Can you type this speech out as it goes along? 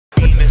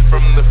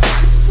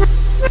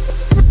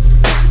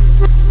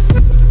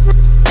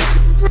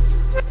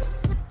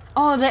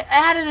Oh, they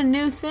added a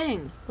new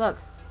thing.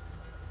 Look.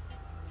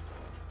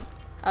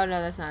 Oh,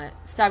 no, that's not it.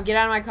 Stop. Get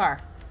out of my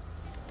car.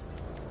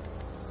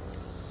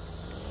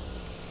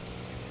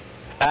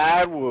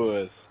 I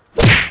was.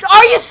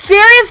 Are you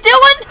serious,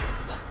 Dylan?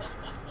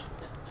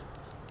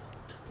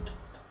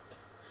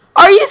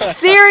 Are you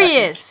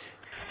serious?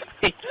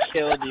 He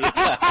killed you.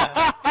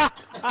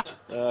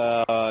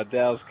 Oh,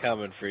 Dell's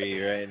coming for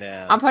you right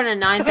now. I'm putting a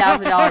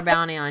 $9,000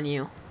 bounty on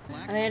you.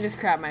 I think I just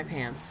crapped my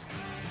pants.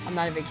 I'm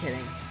not even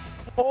kidding.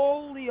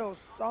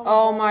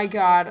 Oh my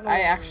god, I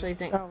actually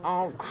think...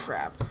 Oh,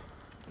 crap.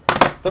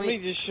 Somebody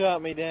just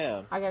shot me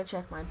down. I gotta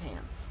check my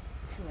pants.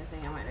 I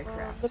think I might have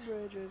crapped.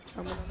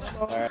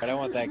 Alright, I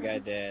want that guy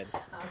dead.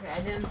 Okay,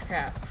 I didn't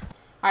crap.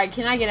 Alright,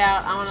 can I get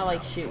out? I wanna,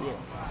 like, shoot you.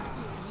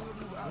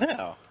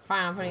 No.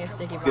 Fine, I'm putting a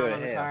sticky bomb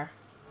on the car.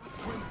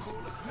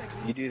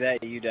 You do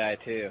that, you die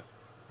too.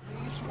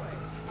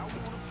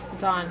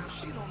 It's on.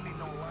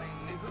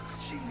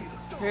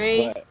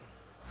 3, What?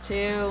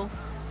 2,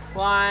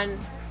 1.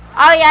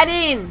 Ali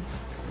Adin!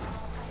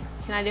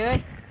 Can I do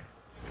it?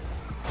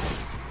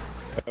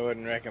 I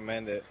wouldn't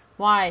recommend it.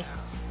 Why?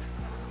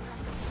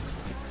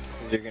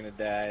 You're gonna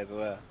die as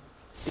well.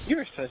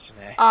 You're such an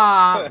ass.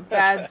 Aw,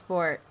 bad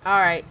sport.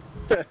 Alright.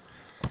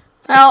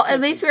 Well,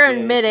 at least we were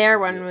in midair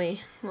when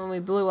we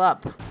blew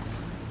up.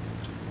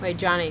 Wait,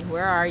 Johnny,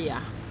 where are ya?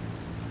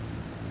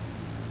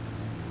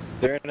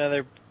 Is there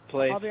another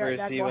place for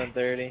a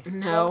C-130?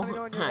 No.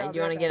 Hi, do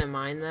you want to get in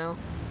mine, though?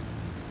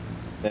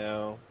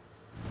 No.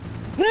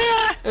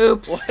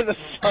 Oops. Why the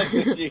fuck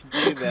did you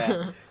do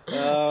that?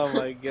 Oh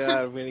my god,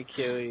 I'm gonna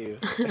kill you.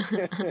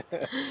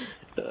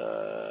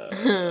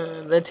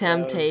 The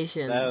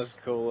temptations. That was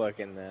cool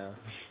looking now.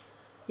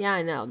 Yeah,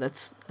 I know.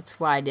 That's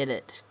why I did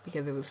it.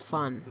 Because it was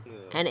fun.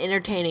 And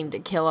entertaining to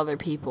kill other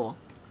people.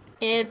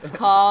 It's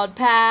called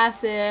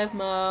passive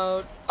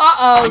mode.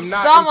 Uh-oh,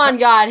 someone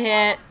got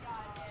hit.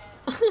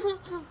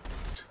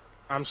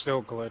 I'm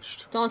still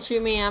glitched. Don't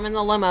shoot me. I'm in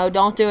the limo.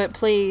 Don't do it,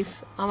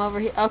 please. I'm over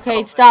here.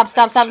 Okay, stop.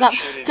 God damn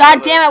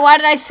it. Why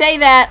did I say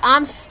that?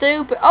 I'm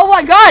stupid. Oh,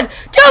 my God.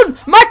 Dude,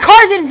 my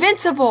car's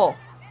invincible.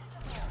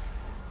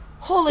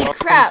 Holy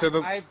crap.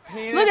 Look at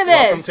Welcome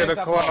this. to the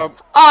club.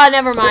 Oh,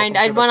 never mind.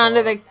 I went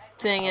under the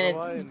thing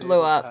and it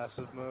blew up.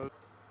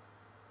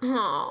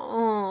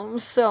 Oh, I'm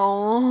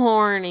so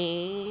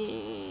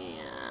horny.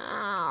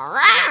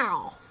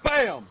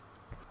 BAM!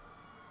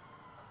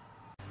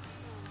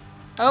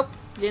 Oh,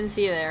 didn't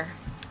see you there.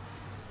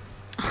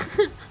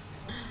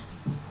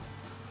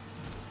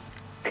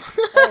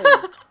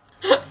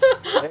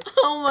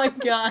 Oh my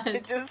god.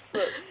 It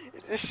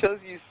just shows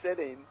you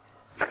sitting.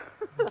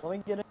 Let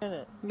me get in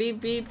it. Beep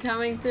beep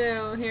coming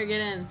through. Here, get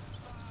in.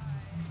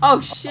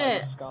 Oh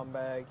shit.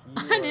 Scumbag.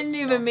 I didn't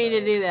even mean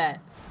to do that.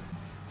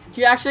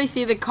 Do you actually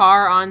see the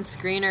car on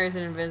screen or is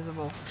it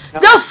invisible?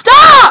 No,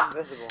 stop!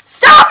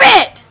 Stop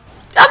it!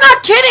 I'm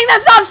not kidding,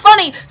 that's not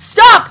funny!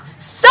 Stop!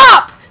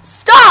 Stop!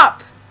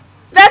 Stop!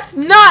 That's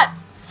not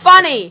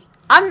funny!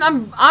 I'm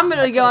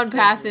gonna go in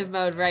passive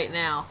mode right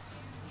now.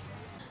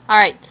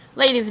 Alright,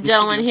 ladies and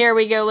gentlemen, here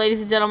we go. Ladies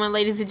and gentlemen,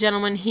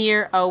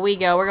 here we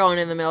go. We're going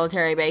to the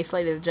military base.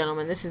 Ladies and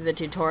gentlemen, this is a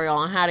tutorial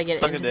on how to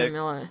get into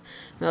the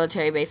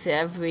military base.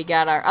 We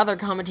got our other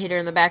commentator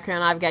in the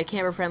background. I've got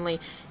Camper Friendly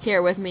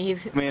here with me.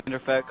 He's Commander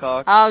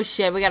Fatcock. Oh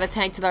shit, we got a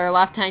tank to our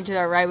left, tank to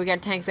our right. We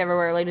got tanks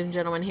everywhere, ladies and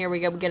gentlemen. Here we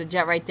go. We got a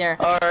jet right there.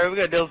 Alright, we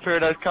got Dale's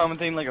Paradise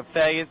commenting like a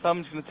faggot, so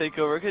I'm just gonna take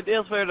over. Okay,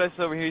 Dale's Paradise is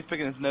over here. He's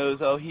picking his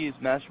nose. Oh, he's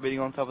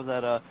masturbating on top of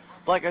that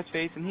black guy's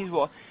face, and he's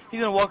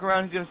gonna walk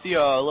around. He's gonna see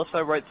left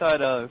side, right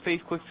side,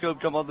 face quick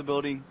scope, jump off the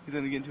building. He's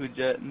gonna get into a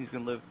jet, and he's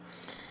gonna live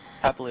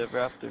happily ever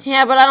after.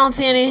 Yeah, but I don't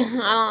see any.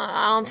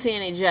 I don't see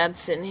any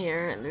jets in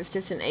here. There's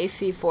just an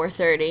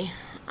AC-430.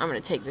 I'm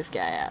gonna take this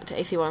guy out.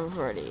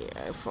 AC-140.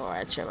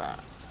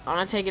 I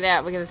wanna take it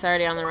out because it's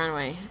already on the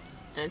runway,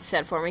 and it's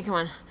set for me. Come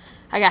on,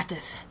 I got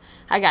this.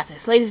 I got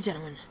this, ladies and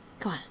gentlemen.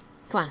 Come on,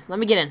 come on. Let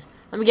me get in.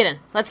 Let me get in.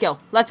 Let's go.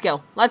 Let's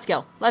go. Let's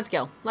go. Let's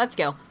go. Let's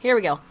go. Here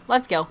we go.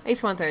 Let's go.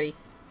 AC-130.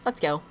 Let's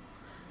go.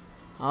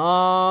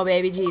 Oh,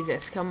 baby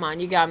Jesus. Come on.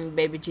 You got me,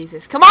 baby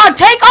Jesus. Come on.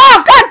 Take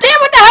off. God damn,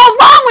 what the hell's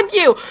wrong with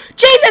you?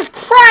 Jesus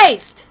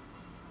Christ.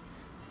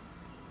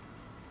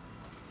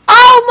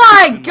 Oh,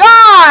 my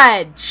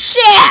God.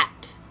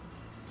 Shit.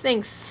 This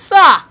thing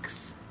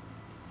sucks.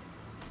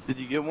 Did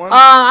you get one?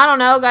 I don't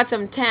know. Got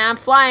some I'm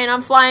flying.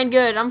 I'm flying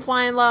good. I'm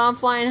flying low. I'm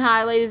flying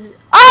high, ladies.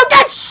 Oh,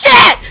 that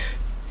shit.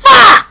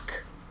 Fuck.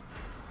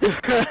 You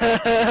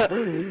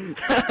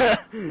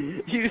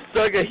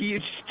suck a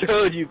huge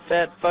toad, you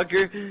fat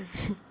fucker.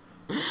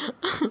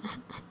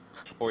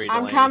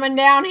 I'm coming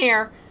down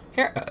here.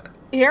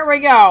 Here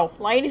we go,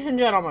 ladies and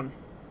gentlemen.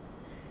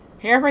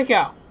 Here we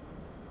go.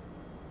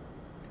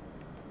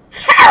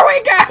 Here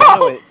we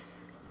go.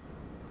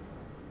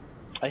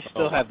 I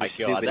still have the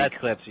stupid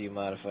Eclipse you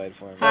modified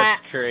for me.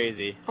 That's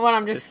crazy.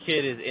 What? This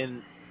kid is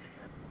in.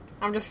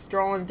 I'm just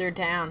strolling through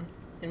town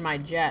in my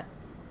jet.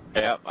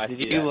 Yep.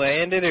 Did you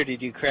land it or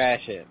did you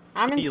crash it?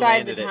 I'm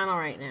inside the tunnel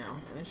right now.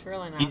 It's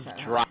really not that hard.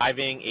 He's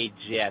driving a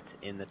jet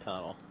in the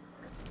tunnel.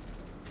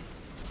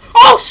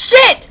 Oh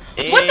shit!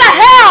 What the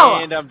hell?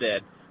 And I'm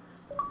dead.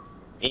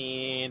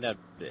 And I'm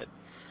dead.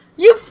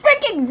 You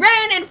freaking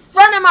ran in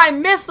front of my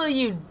missile,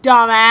 you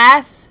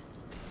dumbass!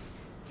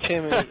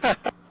 Timmy.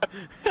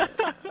 Get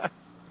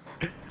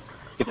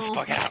the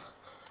fuck out.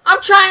 I'm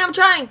trying.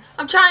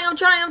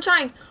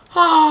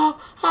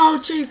 Oh,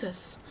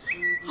 Jesus.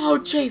 Oh,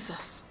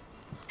 Jesus.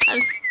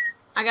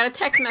 I got a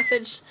text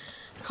message.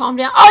 Calm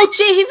down. Oh,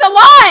 gee, he's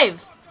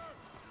alive!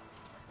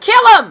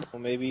 Kill him!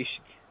 Well, maybe you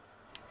should...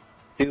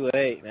 Too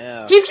late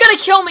now. He's gonna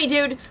kill me,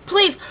 dude.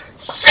 Please.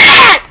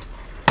 Shit!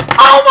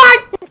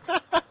 Oh,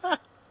 my...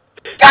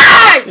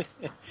 God!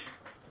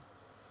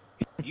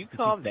 You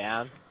calm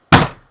down.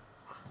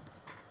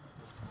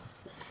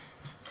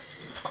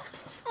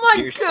 My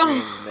Your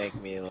God. screams make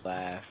me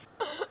laugh.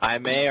 I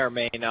may or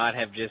may not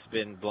have just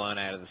been blown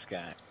out of the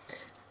sky.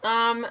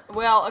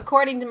 Well,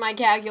 according to my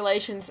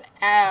calculations,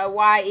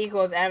 y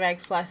equals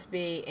mx plus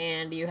b,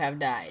 and you have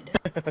died.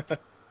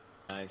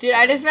 Nice. Dude,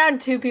 I just found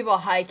 2 people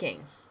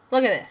hiking.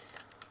 Look at this.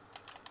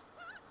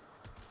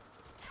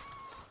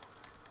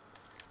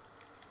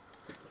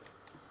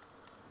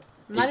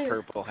 I'm not The even...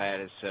 purple hat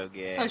is so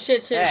gay. Oh,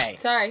 shit. Hey.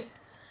 Sorry.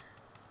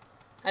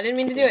 I didn't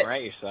mean to do Damn it.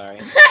 right, you're sorry.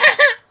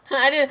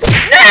 I didn't...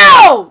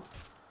 No!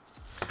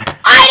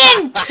 I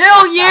didn't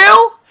kill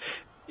you!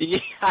 Yeah,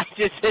 I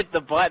just hit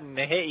the button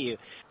to hit you.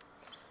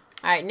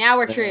 Alright, now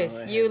we're No,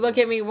 truce. I You haven't. look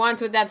at me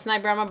once with that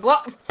sniper, I'm gonna blow...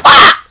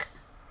 Fuck!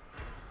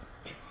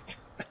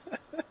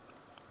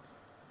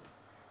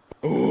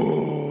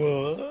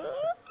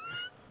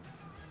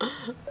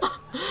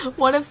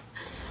 What if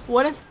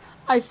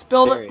I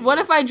spilled... What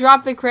if I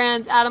drop the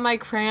crayons out of my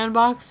crayon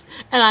box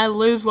and I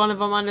lose one of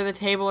them under the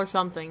table or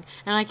something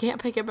and I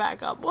can't pick it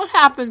back up? What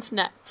happens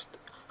next?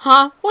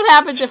 Huh? What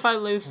happens if I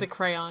lose the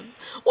crayon?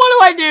 What do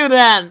I do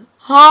then?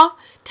 Huh?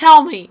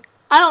 Tell me.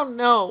 I don't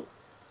know.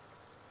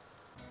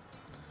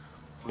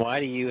 Why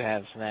do you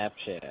have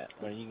Snapchat?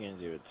 What are you gonna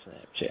do with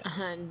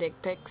Snapchat? Dick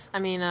pics. I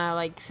mean,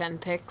 like, send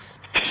pics.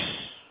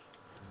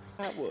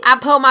 I would. I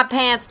pull my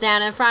pants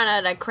down in front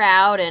of the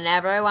crowd and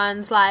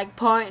everyone's like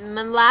pointing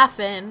and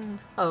laughing.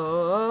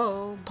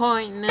 Oh,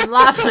 pointing and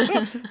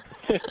laughing.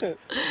 Yeah,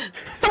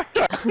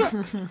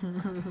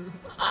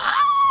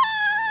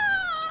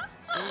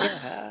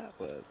 I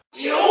would.